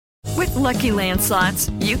With Lucky Land Slots,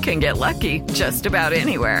 you can get lucky just about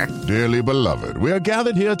anywhere. Dearly beloved, we are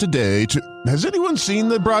gathered here today to... Has anyone seen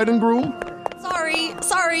the bride and groom?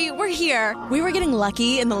 Sorry, we're here. We were getting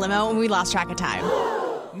lucky in the limo and we lost track of time.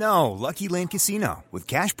 No, Lucky Land Casino, with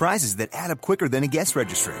cash prizes that add up quicker than a guest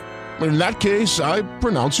registry. In that case, I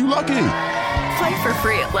pronounce you lucky. Play for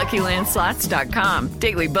free at LuckyLandSlots.com.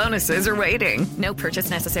 Daily bonuses are waiting. No purchase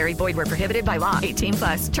necessary. Void where prohibited by law.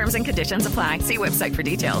 18+. Terms and conditions apply. See website for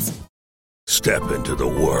details. Step into the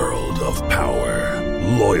world of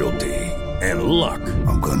power, loyalty, and luck.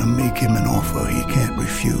 I'm gonna make him an offer he can't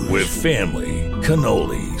refuse. With family,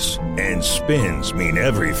 cannolis, and spins mean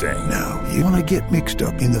everything. Now, you wanna get mixed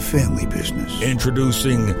up in the family business.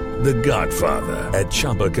 Introducing The Godfather at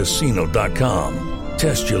ChumbaCasino.com.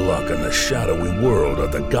 Test your luck in the shadowy world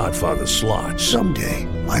of The Godfather slot. Someday,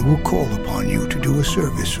 I will call upon you to do a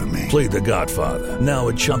service for me. Play The Godfather now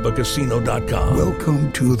at ChumbaCasino.com.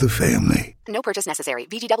 Welcome to the family. No purchase necessary.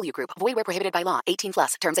 VGW Group. Void where prohibited by law.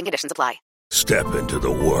 18+. Terms and conditions apply. Step into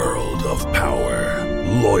the world of power,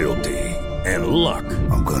 loyalty, and luck.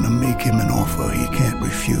 I'm gonna make him an offer he can't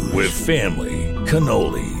refuse. With family,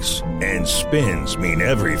 cannolis, and spins mean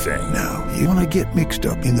everything. Now, you wanna get mixed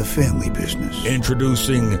up in the family business.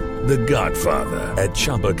 Introducing The Godfather at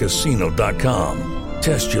ChumbaCasino.com.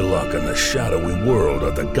 Test your luck in the shadowy world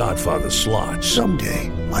of The Godfather slot. Someday,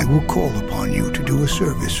 I will call upon you to do a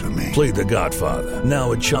service for me. Play The Godfather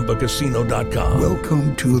now at ChumbaCasino.com.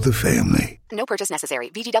 Welcome to the family. No purchase necessary.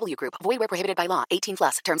 VGW Group. Void where prohibited by law.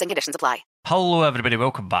 18+. Terms and conditions apply. Hello, everybody.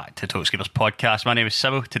 Welcome back to Talkscapers Podcast. My name is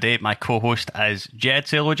Sybil. Today, my co-host is Jed.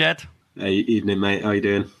 Say hello, Jed. Hey, evening, mate. How you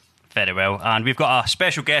doing? Very well. And we've got a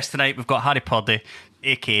special guest tonight. We've got Harry Purdy,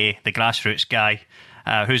 a.k.a. the Grassroots Guy,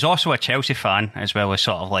 who's also a Chelsea fan, as well as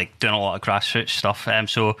sort of like doing a lot of grassroots stuff.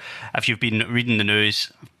 So if you've been reading the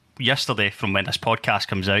news yesterday from when this podcast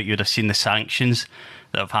comes out, you'd have seen the sanctions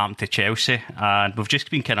that have happened to Chelsea. And we've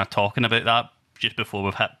just been kind of talking about that just before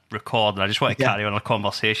we've hit record. And I just want to carry on our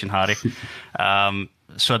conversation, Harry.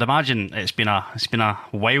 So I'd imagine it's been a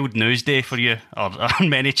wild news day for you or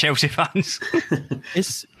many Chelsea fans.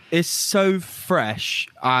 It's so fresh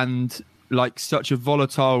and like such a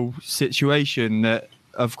volatile situation that,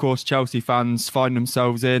 of course, Chelsea fans find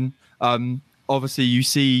themselves in. Obviously, you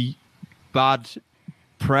see bad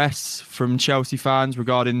press from Chelsea fans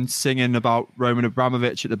regarding singing about Roman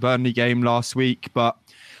Abramovich at the Burnley game last week, but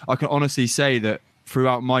I can honestly say that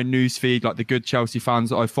throughout my news feed, like the good Chelsea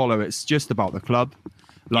fans that I follow, it's just about the club.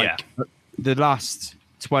 The last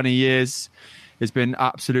 20 years has been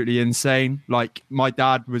absolutely insane. Like, my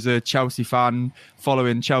dad was a Chelsea fan,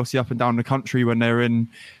 following Chelsea up and down the country when they were in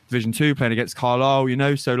Division 2 playing against Carlisle, you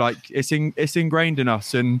know, so like it's ingrained in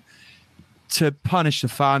us. And to punish the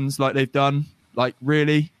fans like they've done, like,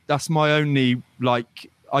 really, that's my only, like,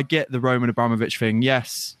 I get the Roman Abramovich thing.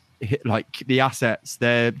 Yes, like the assets,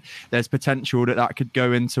 there's potential that could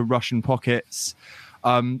go into Russian pockets.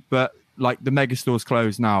 But like the megastore's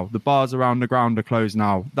closed now. The bars around the ground are closed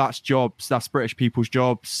now. That's jobs. That's British people's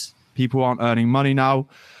jobs. People aren't earning money now.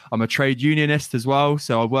 I'm a trade unionist as well.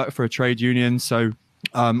 So I work for a trade union. So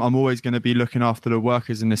I'm always going to be looking after the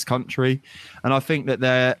workers in this country. And I think that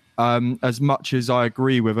they're, as much as I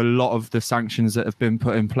agree with a lot of the sanctions that have been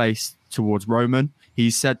put in place towards Roman,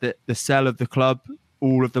 he said that the sale of the club,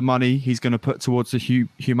 all of the money he's going to put towards the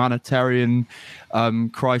humanitarian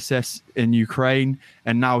crisis in Ukraine.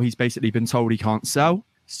 And now he's basically been told he can't sell.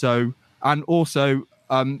 So, and also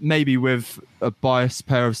maybe with a biased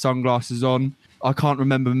pair of sunglasses on, I can't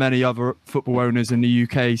remember many other football owners in the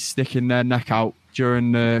UK sticking their neck out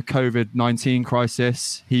during the COVID-19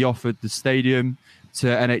 crisis. He offered the stadium to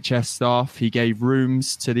NHS staff. He gave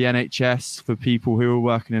rooms to the NHS for people who were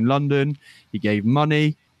working in London. He gave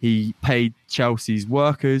money. He paid Chelsea's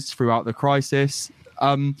workers throughout the crisis.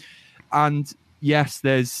 And yes,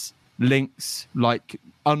 there's links, like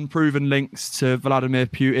unproven links to Vladimir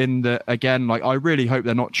Putin that, again, like I really hope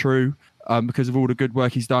they're not true because of all the good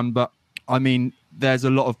work he's done. But I mean, there's a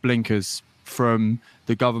lot of blinkers from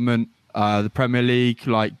the government, the Premier League.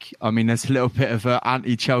 Like, I mean, there's a little bit of an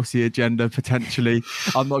anti-Chelsea agenda potentially.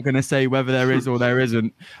 I'm not going to say whether there is or there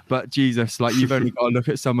isn't, but Jesus, like you've only got to look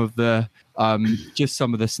at some of the just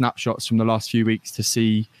some of the snapshots from the last few weeks to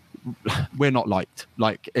see we're not liked.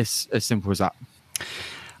 Like, it's as simple as that.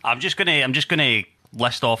 I'm just gonna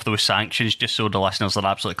list off those sanctions just so the listeners are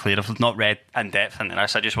absolutely clear. If they've not read in depth into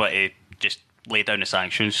this, I just want to just lay down the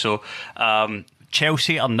sanctions. So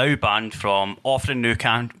Chelsea are now banned from offering new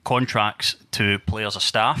contracts to players or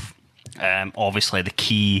staff. Obviously, the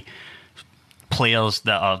key players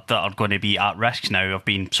that are going to be at risk now have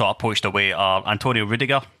been sort of poached away are Antonio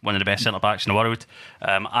Rudiger, one of the best centre-backs in the world,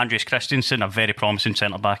 Andreas Christensen, a very promising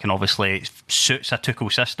centre-back, and obviously suits a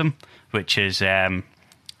Tuchel system, which is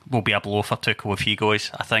will be a blow for Tuchel if he goes,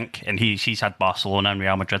 I think, and he's had Barcelona and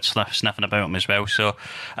Real Madrid sniffing about him as well. So,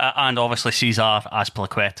 and obviously Cesar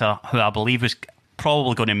Azpilicueta, who I believe is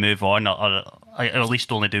probably going to move on, or at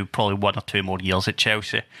least only do probably 1 or 2 more years at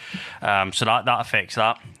Chelsea. So that affects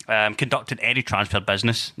that. Conducted any transfer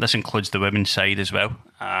business. This includes the women's side as well.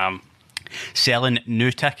 Selling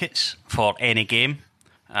new tickets for any game,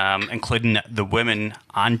 including the women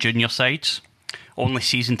and junior sides. Only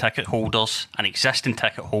season ticket holders and existing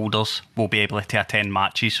ticket holders will be able to attend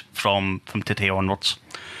matches from today onwards.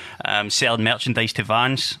 Selling merchandise to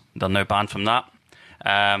vans. They're now banned from that.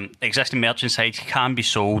 Existing merchandise can be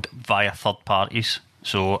sold via third parties.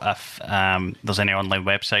 So if there's any online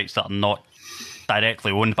websites that are not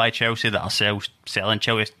directly owned by Chelsea that are selling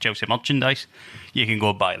Chelsea merchandise, you can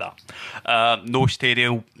go buy that. No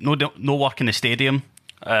work in the stadium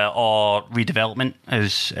or redevelopment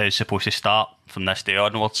is supposed to start from this day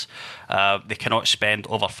onwards. They cannot spend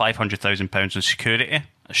over £500,000 on security,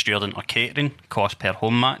 stewarding or catering cost per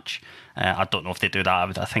home match. I don't know if they do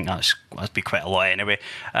that. I think that'd be quite a lot anyway.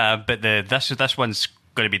 But this one's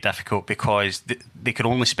going to be difficult because they can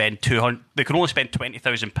only spend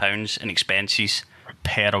 £20,000 in expenses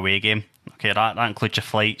per away game. Okay, that includes your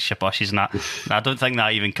flights, your buses, and that. And I don't think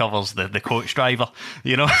that even covers the coach driver.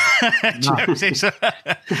 You know,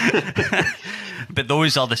 But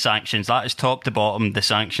those are the sanctions. That is top to bottom the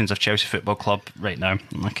sanctions of Chelsea Football Club right now.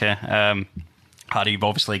 Okay, Harry, you've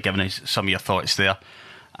obviously given us some of your thoughts there.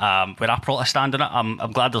 Where I probably stand on it, I'm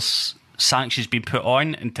glad there's sanctions being put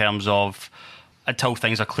on in terms of until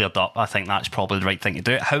things are cleared up. I think that's probably the right thing to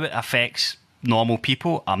do. How it affects normal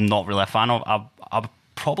people, I'm not really a fan of. I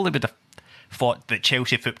probably would have thought that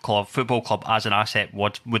Chelsea Football Club as an asset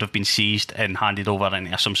would have been seized and handed over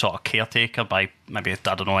into some sort of caretaker by maybe,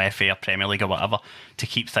 I don't know, FA or Premier League or whatever, to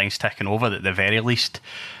keep things ticking over at the very least.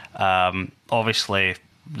 Obviously,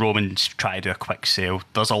 Romans try to do a quick sale.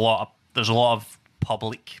 There's a lot of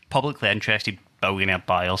publicly interested billionaire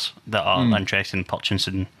buyers that are interested in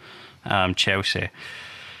purchasing Chelsea.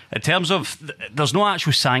 In terms of, there's no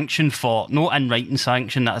actual sanction no in-writing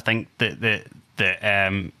sanction that I think that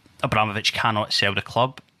Abramovich cannot sell the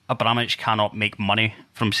club. Abramovich cannot make money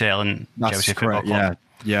from selling Chelsea Football Club.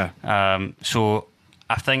 Yeah. So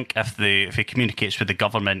I think if he communicates with the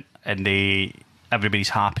government and everybody's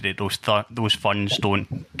happy that those funds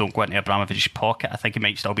don't go into Abramovich's pocket, I think he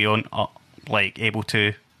might still be able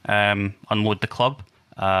to unload the club.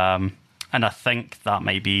 And I think that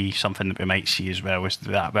might be something that we might see as well, is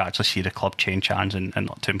that we actually see the club change hands and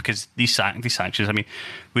not to him, because these sanctions, I mean,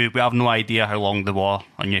 we have no idea how long the war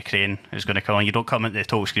on Ukraine is going to come on. You don't come into the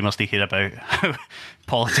Total Screamers to hear about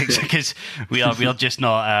politics, because we are just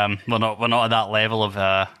not we're not at that level of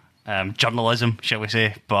journalism, shall we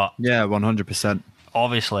say? But yeah, 100%.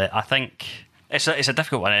 Obviously, I think it's a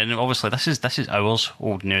difficult one, and obviously this is ours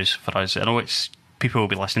old news for us. I know it's people will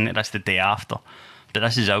be listening to this the day after, but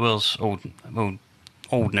this is ours old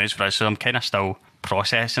news for us, so I'm kind of still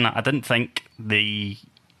processing it. I didn't think the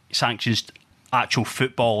sanctions, actual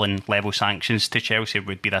footballing level sanctions to Chelsea,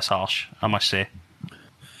 would be this harsh, I must say.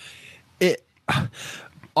 I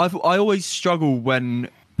always struggle when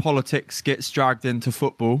politics gets dragged into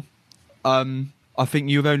football. I think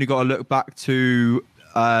you've only got to look back to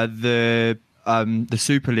the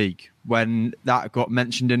Super League when that got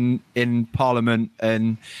mentioned in Parliament,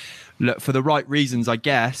 and look, for the right reasons, I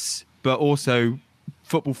guess, but also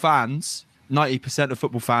football fans, 90% of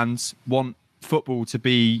football fans want football to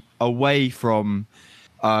be away from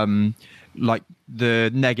like the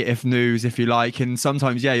negative news, if you like. And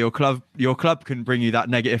sometimes, yeah, your club can bring you that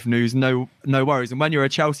negative news, no worries. And when you're a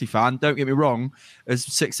Chelsea fan, don't get me wrong, as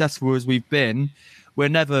successful as we've been, we're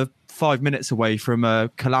never 5 minutes away from a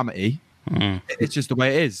calamity. It's just the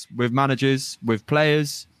way it is, with managers, with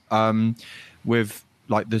players, with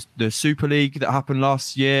like the Super League that happened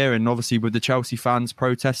last year, and obviously with the Chelsea fans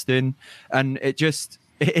protesting. And it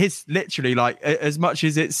is literally like, as much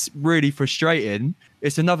as it's really frustrating,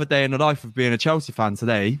 it's another day in the life of being a Chelsea fan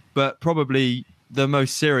today, but probably the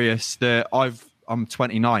most serious that I'm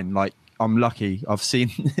 29, like I'm lucky. I've seen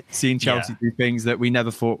Chelsea do things that we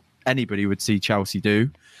never thought anybody would see Chelsea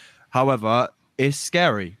do. However, it's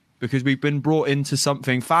scary because we've been brought into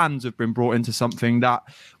something, fans have been brought into something that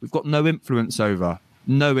we've got no influence over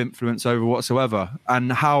whatsoever.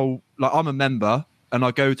 And how, like, I'm a member and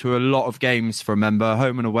I go to a lot of games for a member,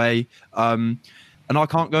 home and away, and I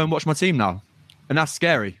can't go and watch my team now. And that's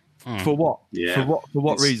scary. For what? Yeah. For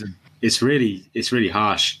what reason? it's really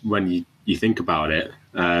harsh when you think about it,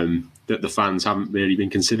 that the fans haven't really been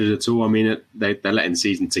considered at all. I mean, they're letting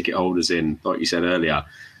season ticket holders in, like you said earlier,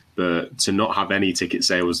 but to not have any ticket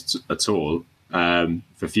sales at all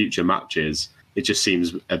for future matches, it just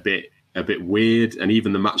seems a bit weird. And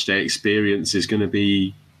even the match day experience is going to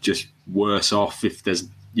be just worse off if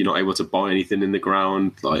you're not able to buy anything in the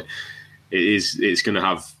ground. Like it's going to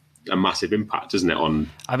have a massive impact, isn't it, on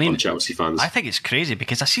Chelsea fans? I think it's crazy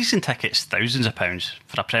because a season ticket's thousands of pounds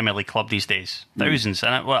for a Premier League club these days. Thousands.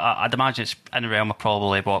 And I'd imagine it's in the realm of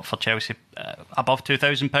probably, for Chelsea, above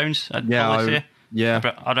 £2,000, I'd probably say. Yeah.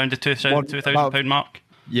 Around the £2,000 mark.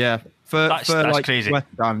 Yeah. That's like crazy. West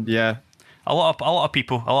Ham, yeah. A lot of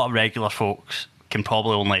people, a lot of regular folks can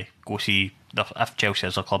probably only go see, if Chelsea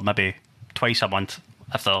is a club, maybe twice a month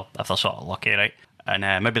if they're sort of lucky, right?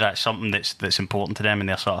 And maybe that's something that's important to them in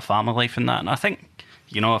their sort of family life and that. And I think,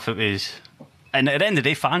 if it was... And at the end of the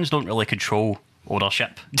day, fans don't really control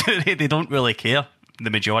ownership. They don't really care the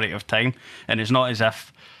majority of time. And it's not as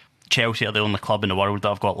if Chelsea are the only club in the world that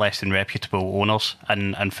have got less than reputable owners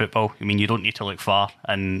in football. I mean, you don't need to look far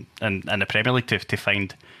in the Premier League to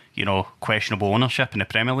find, questionable ownership in the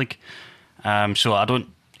Premier League. So I don't,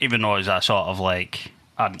 even though it's a sort of like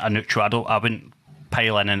a neutral, I wouldn't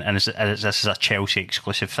pile in and this is a Chelsea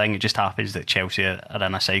exclusive thing. It just happens that Chelsea are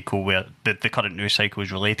in a cycle where the current news cycle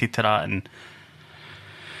is related to that, and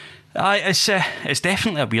it's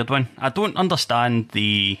definitely a weird one. I don't understand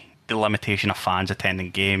the limitation of fans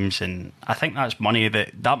attending games, and I think that's money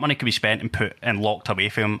that money could be spent and put and locked away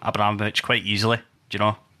from Abramovich quite easily. Do you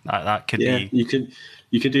know that could be?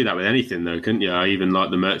 You could do that with anything though, couldn't you? Even like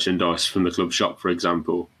the merchandise from the club shop, for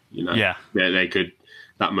example. They could.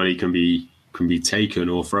 That money can be taken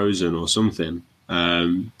or frozen or something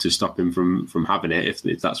to stop him from having it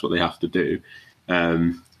if that's what they have to do.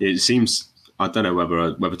 It seems, I don't know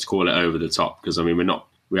whether to call it over the top, because I mean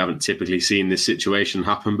we haven't typically seen this situation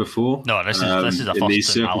happen before. No, this is a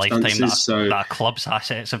first in my lifetime that club's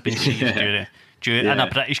assets have been seized in a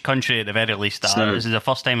British country at the very least. This is the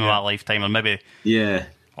first time in my lifetime, or maybe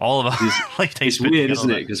all of our lifetimes. It's weird,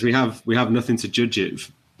 isn't it? Because we have nothing to judge it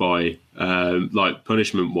by, like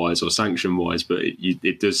punishment wise or sanction wise, but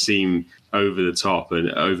it does seem over the top and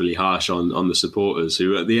overly harsh on the supporters,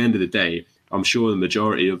 who at the end of the day, I'm sure the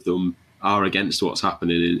majority of them are against what's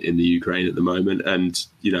happening in the Ukraine at the moment, and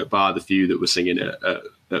bar the few that were singing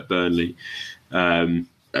at Burnley,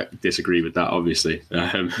 disagree with that obviously,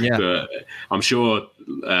 but I'm sure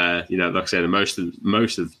like I said, most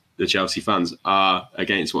of the Chelsea fans are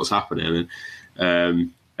against what's happening,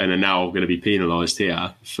 and are now going to be penalised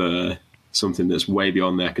here for something that's way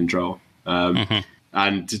beyond their control,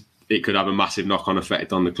 and it could have a massive knock-on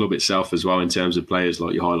effect on the club itself as well, in terms of players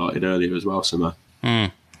like you highlighted earlier as well, Summer.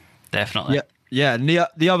 Definitely. Yeah. And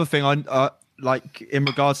the other thing, like in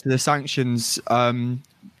regards to the sanctions,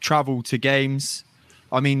 travel to games.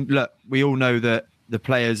 I mean, look, we all know that the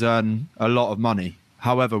players earn a lot of money.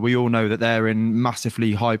 However, we all know that they're in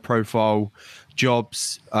massively high-profile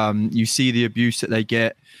jobs. You see the abuse that they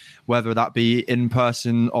get, whether that be in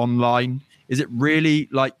person, online. Is it really,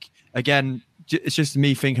 like, again, it's just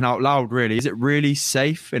me thinking out loud, really. Is it really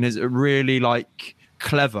safe, and is it really like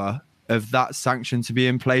clever of that sanction to be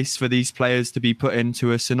in place for these players to be put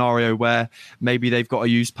into a scenario where maybe they've got to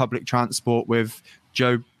use public transport with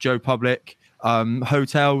Joe Public,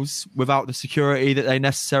 hotels without the security that they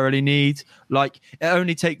necessarily need? Like, it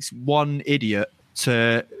only takes one idiot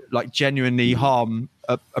to like genuinely harm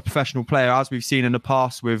a professional player, as we've seen in the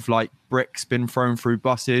past with like bricks been thrown through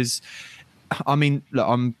buses. I mean, look,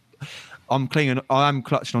 I'm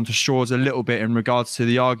clutching onto straws a little bit in regards to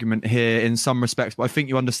the argument here in some respects, but I think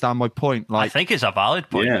you understand my point. Like, I think it's a valid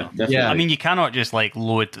point. Yeah, definitely. I mean, you cannot just like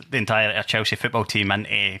load the entire Chelsea football team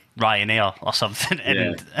into Ryanair or something,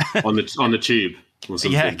 on the tube or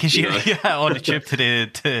something. Yeah, because on the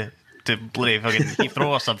tube to bloody fucking Heathrow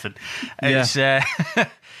or something.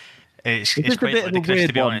 It's quite ludicrous,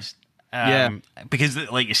 to be honest. Because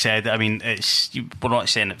like you said, I mean, we're not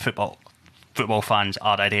saying that football fans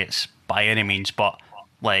are idiots by any means, but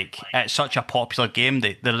like, it's such a popular game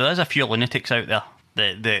that there is a few lunatics out there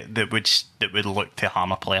that would look to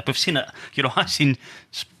harm a player. We've seen it. I've seen,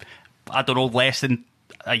 I don't know, less than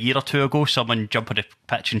a year or two ago, someone jump on the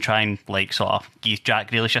pitch and try and like sort of give Jack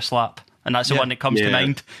Grealish a slap, and that's the one that comes to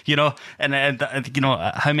mind. And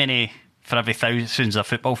how many for every thousands of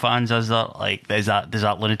football fans is there? Like, does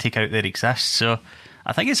that lunatic out there exist? So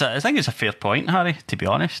I think it's a fair point, Harry, to be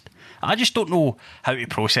honest. I just don't know how to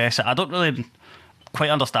process it. I don't really quite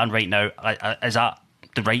understand right now. Is that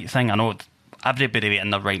the right thing? I know everybody in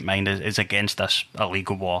their right mind is against this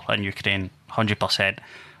illegal war in Ukraine, 100%.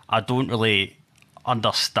 I don't really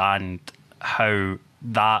understand how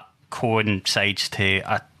that coincides to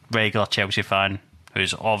a regular Chelsea fan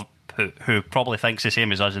who probably thinks the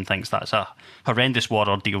same as us and thinks that's a horrendous war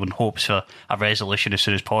ordeal and hopes for a resolution as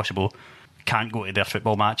soon as possible, can't go to their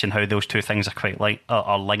football match, and how those two things are quite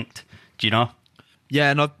are linked. Do you know?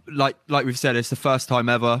 Yeah, and like we've said, it's the first time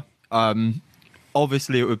ever.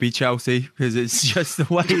 Obviously, it would be Chelsea because it's just the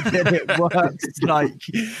way that it works. Like,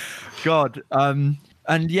 God.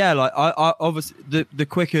 And yeah, like I obviously the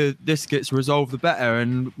quicker this gets resolved, the better.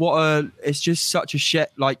 And it's just such a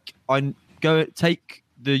shit. Like, I take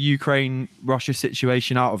the Ukraine-Russia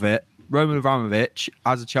situation out of it. Roman Abramovich,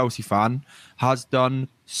 as a Chelsea fan, has done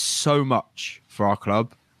so much for our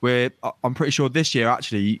club. I'm pretty sure this year,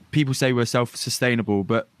 actually, people say we're self-sustainable,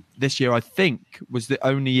 but this year I think was the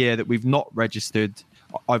only year that we've not registered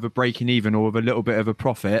either breaking even or with a little bit of a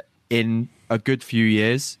profit in a good few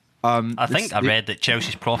years. I think I read that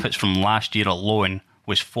Chelsea's profits from last year alone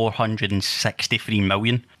was 463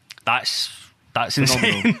 million. That's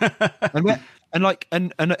insane.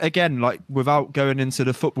 and again, like, without going into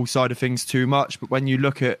the football side of things too much, but when you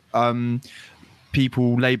look at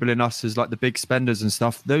people labeling us as like the big spenders and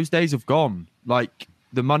stuff, those days have gone. Like,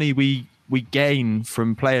 the money we gain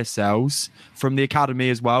from player sales, from the academy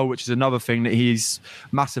as well, which is another thing that he's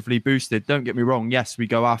massively boosted. Don't get me wrong. Yes, we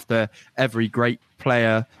go after every great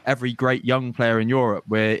player, every great young player in Europe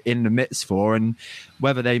we're in the midst for, and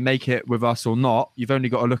whether they make it with us or not, you've only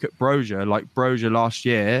got to look at Brozier. Like, Brozier last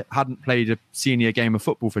year hadn't played a senior game of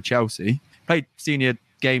football for Chelsea, played senior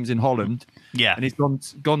games in Holland, and he's gone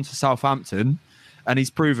to Southampton, and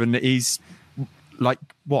he's proven that he's like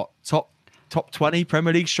top 20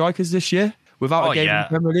 Premier League strikers this year without a game in the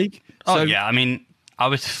Premier League. I mean, I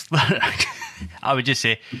would just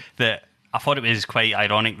say that I thought it was quite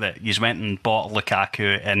ironic that you went and bought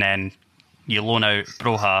Lukaku and then you loan out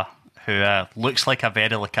Broha, who looks like a very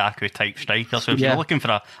Lukaku type striker. So if you're looking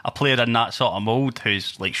for a player in that sort of mould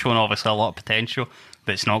who's like shown obviously a lot of potential,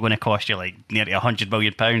 but it's not going to cost you like nearly £100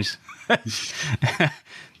 million.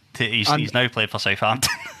 He's now played for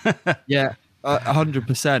Southampton.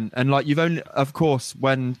 100%. And like, you've only, of course,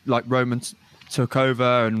 when like Roman took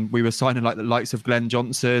over and we were signing like the likes of Glenn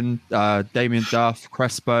Johnson, Damien Duff,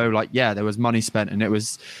 Crespo, like, yeah, there was money spent, and it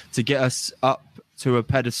was to get us up to a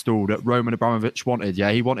pedestal that Roman Abramovich wanted.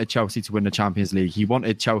 Yeah, he wanted Chelsea to win the Champions League. He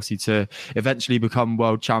wanted Chelsea to eventually become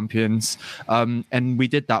world champions. And we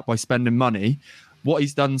did that by spending money. What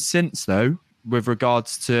he's done since, though, with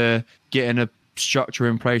regards to getting a structure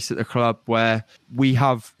in place at the club where we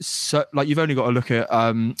have you've only got to look at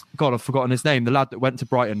God, I've forgotten his name, the lad that went to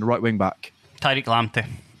Brighton, the right wing back, Tariq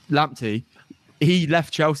Lamptey. He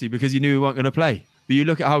left Chelsea because he knew he weren't going to play. But you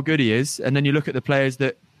look at how good he is, and then you look at the players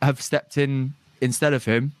that have stepped in instead of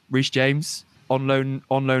him. Reece James on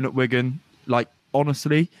loan at Wigan. Like,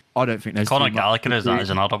 honestly, I don't think there's Conor Gallagher is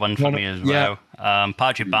another one for me as well.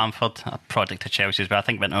 Patrick Bamford, a product of Chelsea's, but I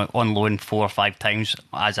think went on loan 4 or 5 times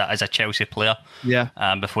as a Chelsea player.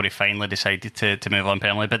 Before he finally decided to move on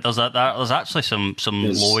permanently. But there's actually some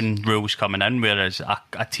loan rules coming in, whereas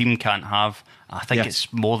a team can't have, I think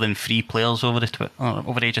it's more than 3 players over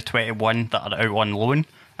the age of 21 that are out on loan,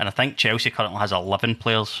 and I think Chelsea currently has 11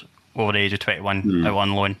 players over the age of 21 out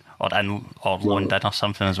on loan or loaned in or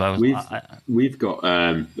something as well. We've got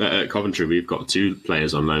at Coventry, we've got 2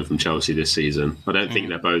 players on loan from Chelsea this season. I don't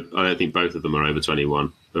think both of them are over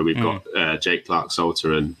 21, but we've got Jake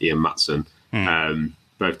Clark-Salter and Ian Matson,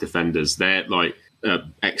 both defenders. They're like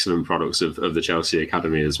excellent products of the Chelsea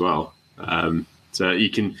academy as well. So you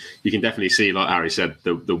can definitely see, like Harry said,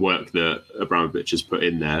 the work that Abramovich has put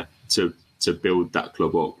in there to build that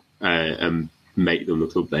club up and make them the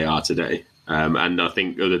club they are today. And I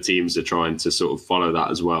think other teams are trying to sort of follow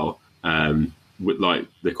that as well, with like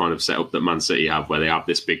the kind of setup that Man City have, where they have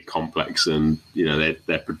this big complex, and you know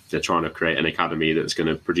they're trying to create an academy that's going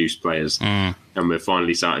to produce players. And we're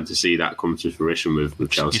finally starting to see that come to fruition with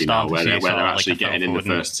Chelsea now, where they're actually getting in the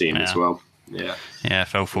first team as well.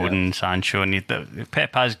 Phil Foden, Sancho, and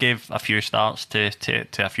Pep has gave a few starts to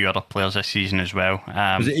a few other players this season as well.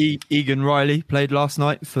 Was it Egan Riley played last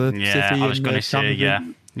night for City? I was going to say,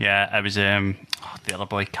 it was the other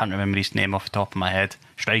boy, can't remember his name off the top of my head,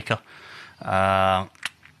 striker. Can't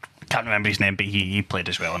remember his name, but he played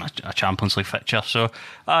as well in a Champions League fixture. So,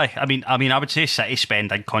 I mean, I would say City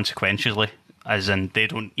spend inconsequentially, as in they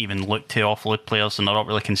don't even look to offload players, and they're not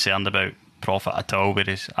really concerned about profit at all.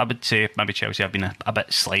 Whereas I would say maybe Chelsea have been a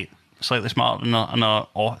bit slightly smarter in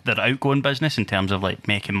their outgoing business in terms of like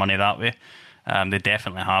making money that way. They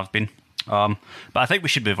definitely have been. But I think we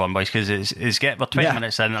should move on, boys, because we're 20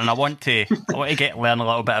 minutes in, and I want to learn a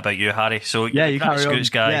little bit about you, Harry. So yeah, you carry Scoots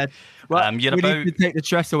on. guy. Yeah. Well, we need to take the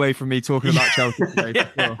stress away from me talking about Chelsea today.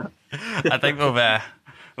 Yeah. Sure. I think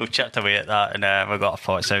we've chipped away at that, and we've got our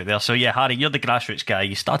thoughts out there. So yeah, Harry, you're the grassroots guy.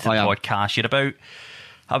 You started the podcast. You're about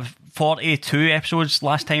 42 episodes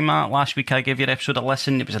last week. I gave you an episode a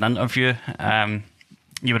listen. It was an interview.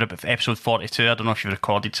 You were at episode 42. I don't know if you've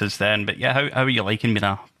recorded since then, but yeah, how are you liking being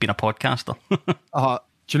a podcaster? Do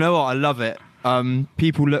you know what? I love it.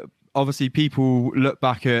 People look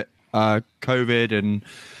back at COVID and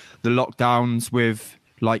the lockdowns with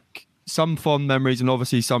like some fond memories and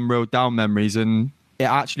obviously some real down memories, and it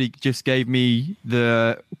actually just gave me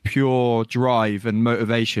the pure drive and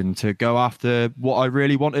motivation to go after what I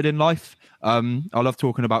really wanted in life. I love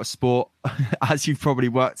talking about sport, as you've probably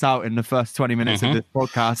worked out in the first 20 minutes of this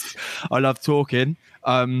podcast. I love talking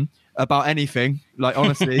about anything, like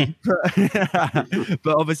honestly.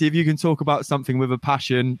 But obviously, if you can talk about something with a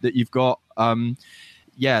passion that you've got,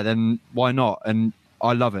 then why not? And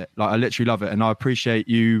I love it. Like I literally love it, and I appreciate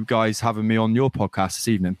you guys having me on your podcast this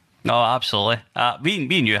evening. No, absolutely.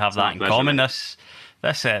 Me and you have that in common. This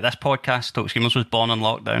podcast, Talk Schemers, was born in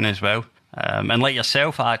lockdown as well. And like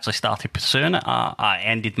yourself, I actually started pursuing it. I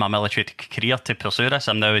ended my military career to pursue this.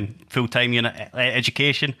 I'm now in full-time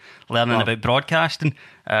education, learning about broadcasting,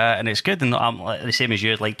 and it's good. And I'm the same as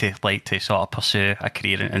you. I'd like to sort of pursue a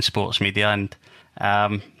career in sports media, and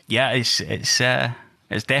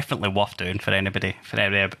it's definitely worth doing for anybody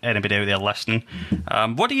out there listening.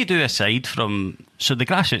 What do you do aside from the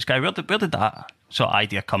grassroots guy? Where did that sort of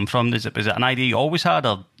idea come from? Was it an idea you always had,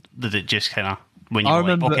 or did it just kind of when you were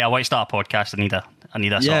like, okay, I want to start a podcast, I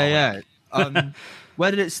need a sort of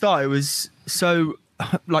where did it start? It was so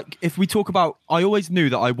like if we talk about, I always knew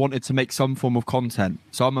that I wanted to make some form of content.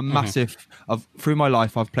 So I'm a massive through my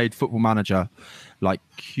life I've played Football Manager like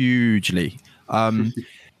hugely. I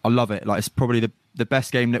love it. Like it's probably the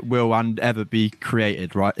best game that will and ever be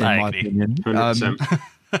created, right? In my opinion.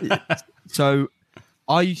 So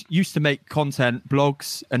I used to make content,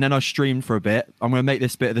 blogs, and then I streamed for a bit. I'm going to make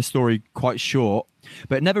this bit of the story quite short,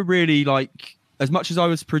 but it never really, like, as much as I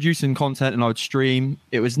was producing content and I would stream,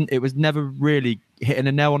 it was never really hitting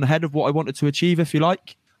a nail on the head of what I wanted to achieve, if you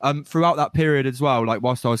like. Throughout that period as well, like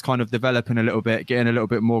whilst I was kind of developing a little bit, getting a little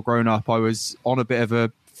bit more grown up, I was on a bit of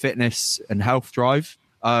a fitness and health drive.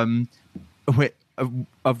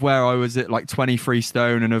 Of where I was at like 23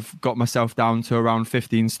 stone and have got myself down to around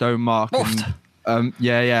 15 stone mark. And,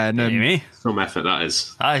 and some effort that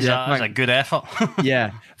is. That's a good effort.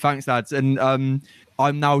 Yeah, thanks, lads. And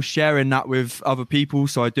I'm now sharing that with other people.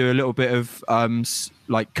 So I do a little bit of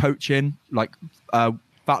like coaching, like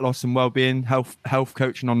fat loss and wellbeing, health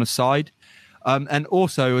coaching on the side. And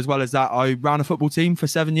also, as well as that, I ran a football team for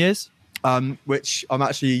 7 years. Which I'm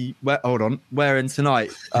actually wearing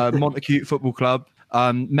tonight. Montacute Football Club,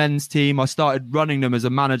 men's team. I started running them as a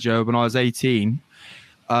manager when I was 18,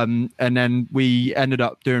 and then we ended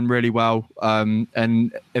up doing really well,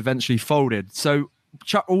 and eventually folded. So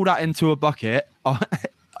chuck all that into a bucket. I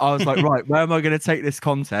was like, right, where am I going to take this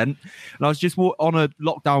content? And I was just on a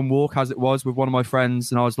lockdown walk, as it was, with one of my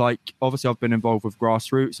friends, and I was like, obviously I've been involved with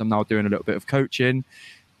grassroots. I'm now doing a little bit of coaching,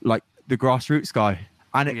 like the grassroots guy.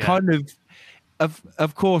 And it kind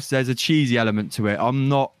of course, there's a cheesy element to it. I'm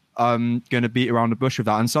not going to beat around the bush with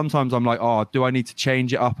that. And sometimes I'm like, do I need to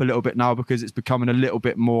change it up a little bit now because it's becoming a little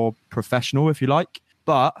bit more professional, if you like?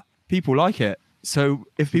 But people like it. So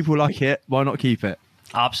if people like it, why not keep it?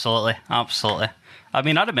 Absolutely. I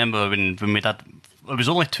mean, I remember when we did, it was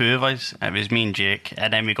only two of us. It was me and Jake,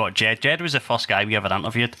 and then we got Jed. Jed was the first guy we ever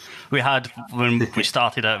interviewed. We had, when we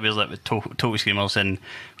started it, was like with Total Screamers, and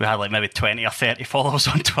we had like maybe 20 or 30 followers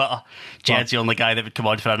on Twitter. Jed's the only guy that would come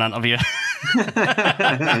on for an interview.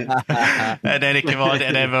 And then he came on,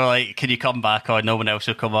 and then we were like, can you come back on? No one else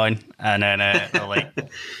will come on. And then we're like,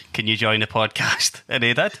 can you join the podcast? And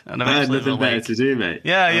he did. And I had nothing better to do, mate.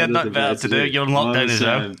 Yeah, you had nothing better to do. You're on lockdown as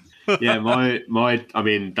well. Yeah, I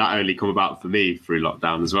mean, that only come about for me through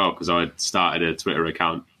lockdown as well, because I started a Twitter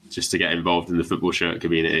account just to get involved in the football shirt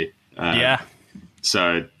community.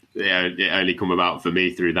 So it only come about for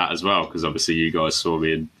me through that as well, because obviously you guys saw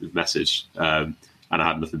me and messaged, and I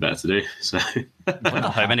had nothing better to do. So I wonder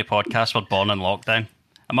how many podcasts were born in lockdown.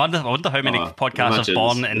 I wonder how many podcasts have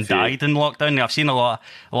born and died in lockdown. I've seen a lot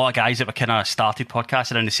of guys that were kind of started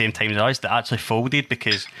podcasts around the same time as us that actually folded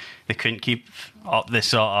because they couldn't keep up this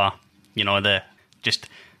sort of, the just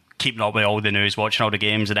keeping up with all the news, watching all the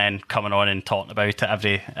games, and then coming on and talking about it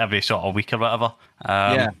every sort of week or whatever.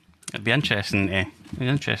 It'd be interesting. I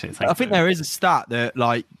think there is a stat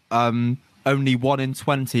that only 1 in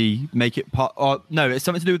 20 make it part. No, it's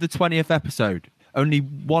something to do with the 20th episode. Only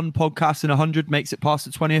one podcast in 100 makes it past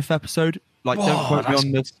the 20th episode. Like, don't quote me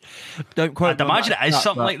on this. Don't quote. I'd imagine it is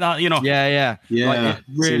something like that, you know. Yeah. Yeah, like,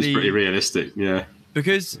 really, seems pretty realistic. Yeah,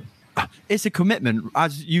 because it's a commitment,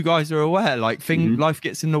 as you guys are aware. Like, life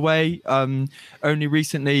gets in the way. Only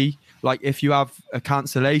recently, like, if you have a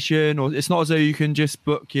cancellation, or it's not as though you can just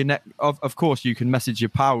book your next. Of course, you can message your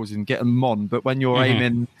pals and get them on, but when you're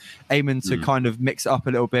aiming to kind of mix it up a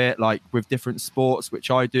little bit, like with different sports, which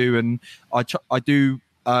I do, and I do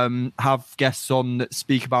have guests on that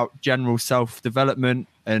speak about general self-development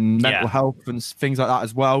and mental health and things like that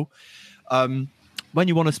as well. When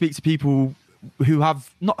you want to speak to people who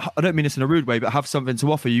have not, I don't mean this in a rude way, but have something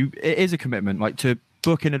to offer you, it is a commitment. Like, to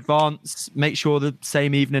book in advance, make sure the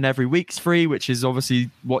same evening every week's free, which is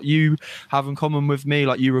obviously what you have in common with me.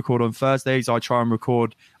 Like, you record on Thursdays, I try and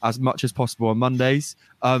record as much as possible on Mondays.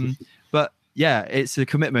 But yeah, it's a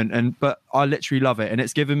commitment, but I literally love it, and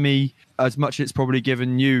it's given me, as much as it's probably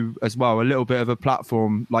given you as well, a little bit of a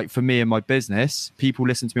platform. Like, for me and my business, people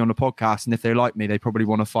listen to me on the podcast, and if they like me, they probably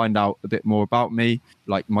want to find out a bit more about me,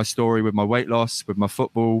 like my story with my weight loss, with my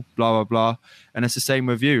football, blah blah blah. And it's the same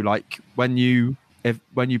with you. Like, when you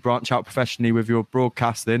branch out professionally with your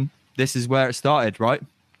broadcasting, this is where it started, right?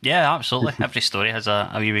 Yeah, absolutely. Every story has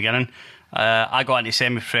a wee beginning. I got into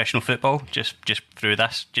semi-professional football just through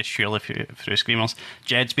this, just surely through Screamers.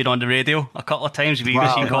 Jed's been on the radio a couple of times. Have you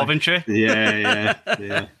ever seen Coventry? Yeah.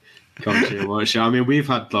 Coventry and Warwickshire. I mean, we've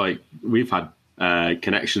had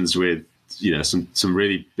connections with, you know, some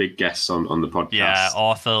really big guests on the podcast. Yeah,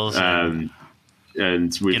 authors.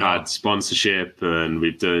 And we've had sponsorship, and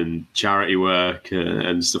we've done charity work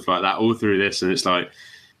and stuff like that all through this. And it's like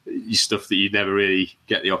stuff that you never really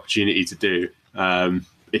get the opportunity to do.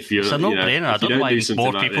 If you're, it's a no-brainer. I don't know why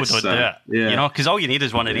more people don't do it. Yeah. You know, because all you need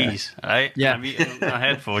is one of these, right? Yeah. A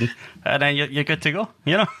headphone, and then you're good to go.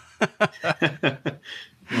 You know.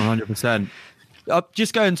 100%.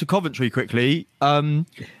 Just going to Coventry quickly. On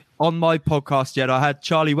my podcast, Jed, I had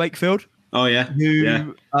Charlie Wakefield. Oh yeah,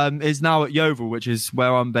 who is now at Yeovil, which is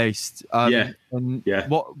where I'm based.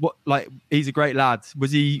 What like, he's a great lad.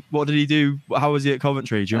 What did he do? How was he at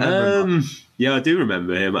Coventry? Do you remember him? Yeah, I do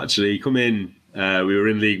remember him actually. He come in. We were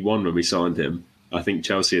in League One when we signed him. I think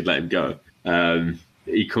Chelsea had let him go.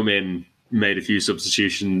 He come in, made a few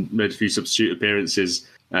substitute appearances.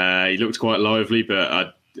 He looked quite lively,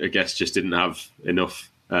 but I guess just didn't have enough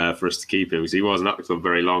for us to keep him, because he wasn't at the club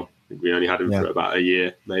very long. I think we only had him for about a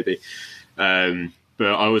year, maybe. But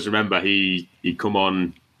I always remember he'd come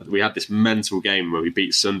on. We had this mental game where we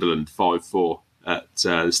beat Sunderland 5-4 at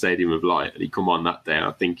the Stadium of Light, and he come on that day, and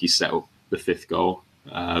I think he set up the 5th goal.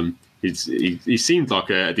 He seemed like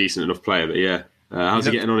a decent enough player, but yeah. How's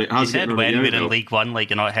he getting on it? He said when we're in League One, like,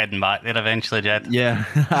 you're not heading back there eventually, Jed. Yeah.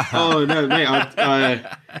 Oh no, mate.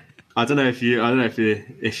 I don't know if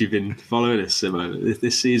you've been following us, Simo.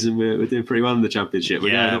 This season we're doing pretty well in the Championship.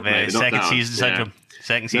 Second season syndrome.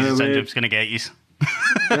 Second season syndrome's going to get you.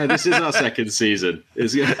 Yeah, this is our second season.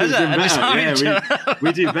 It's been better. Yeah,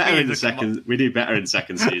 we do better in the second. We do better in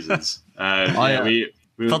second seasons. We're all right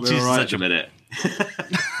at the minute.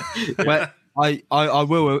 Well, I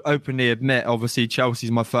will openly admit, obviously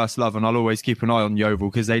Chelsea's my first love, and I'll always keep an eye on Yeovil,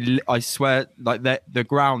 because I swear, like, the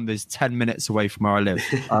ground is 10 minutes away from where I live.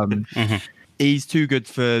 He's too good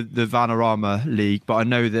for the Vanarama League, but I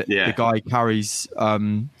know that the guy carries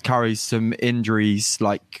some injuries,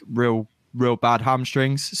 like real bad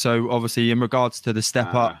hamstrings. So obviously, in regards to the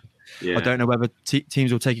step up, I don't know whether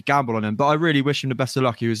teams will take a gamble on him, but I really wish him the best of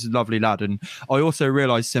luck. He was a lovely lad. And I also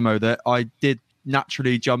realised, Simo, that I did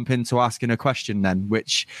naturally jump into asking a question then,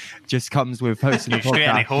 which just comes with hosting a podcast. Straight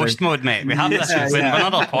into host mode, mate. We have this when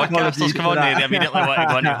other podcasters come on, they immediately want to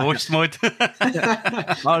go into host mode.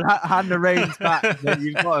 I'll hand the reins back.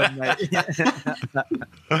 You've got him, mate.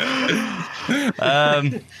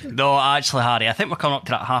 No, actually, Harry, I think we're coming up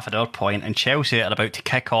to that half an hour point, and Chelsea are about to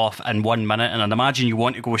kick off in 1 minute, and I'd imagine you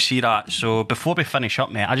want to go see that. So before we finish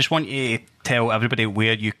up, mate, I just want you to tell everybody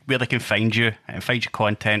where they can find you, and find your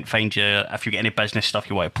content, find you if you get any business stuff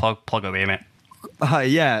you want to plug away, mate.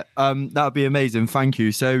 That would be amazing. Thank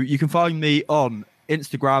you. So you can find me on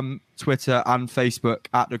Instagram, Twitter, and Facebook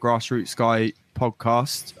at the Grassroots Guy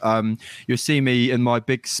Podcast. You'll see me in my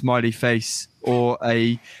big smiley face or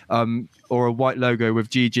a white logo with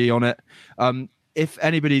GG on it. If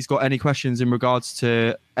anybody's got any questions in regards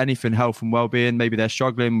to anything health and well-being, maybe they're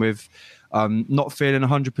struggling with not feeling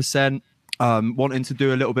 100%, wanting to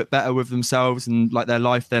do a little bit better with themselves and like their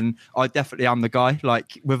life, then I definitely am the guy,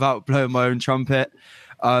 like, without blowing my own trumpet.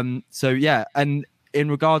 So yeah, and in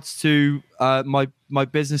regards to my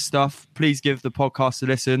business stuff, please give the podcast a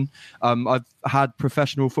listen. I've had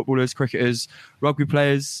professional footballers, cricketers, rugby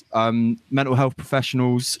players, mental health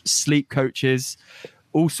professionals, sleep coaches,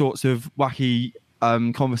 all sorts of wacky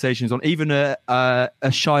conversations on, even a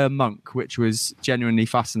Shire monk, which was genuinely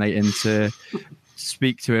fascinating to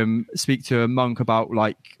speak to a monk about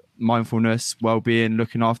like mindfulness, well-being,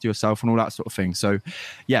 looking after yourself and all that sort of thing. So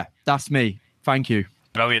yeah, that's me. Thank you.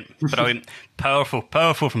 Brilliant. Powerful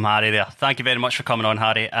from Harry there. Thank you very much for coming on,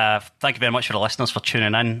 Harry. Thank you very much for the listeners for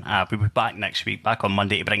tuning in. We'll be back next week, back on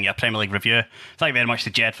Monday, to bring you a Premier League review. Thank you very much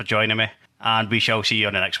to Jed for joining me, and we shall see you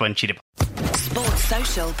on the next one. Cheerio. Sports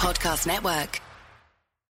Social Podcast Network.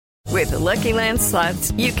 With the Lucky Land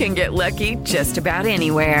Slots, you can get lucky just about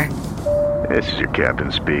anywhere. This is your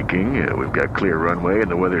captain speaking. We've got clear runway and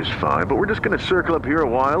the weather's fine, but we're just going to circle up here a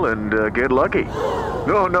while and get lucky.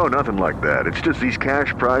 No, nothing like that. It's just these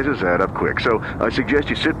cash prizes add up quick. So I suggest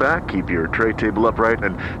you sit back, keep your tray table upright,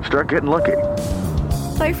 and start getting lucky.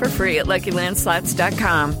 Play for free at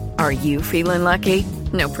LuckyLandSlots.com. Are you feeling lucky?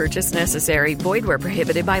 No purchase necessary. Void where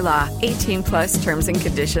prohibited by law. 18+ terms and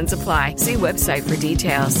conditions apply. See website for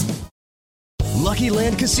details. Lucky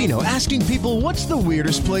Land Casino, asking people, what's the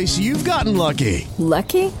weirdest place you've gotten lucky?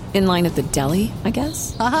 Lucky? In line at the deli, I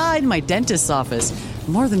guess? Aha, in my dentist's office.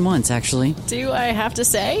 More than once, actually. Do I have to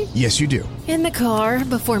say? Yes, you do. In the car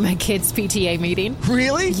before my kids' PTA meeting.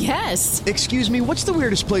 Really? Yes. Excuse me, what's the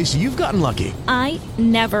weirdest place you've gotten lucky? I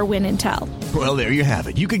never win and tell. Well, there you have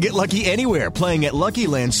it. You can get lucky anywhere, playing at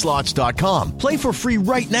LuckyLandSlots.com. Play for free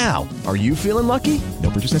right now. Are you feeling lucky? No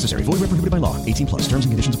purchase necessary. Void where prohibited by law. 18+. Terms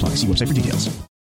and conditions apply. See website for details.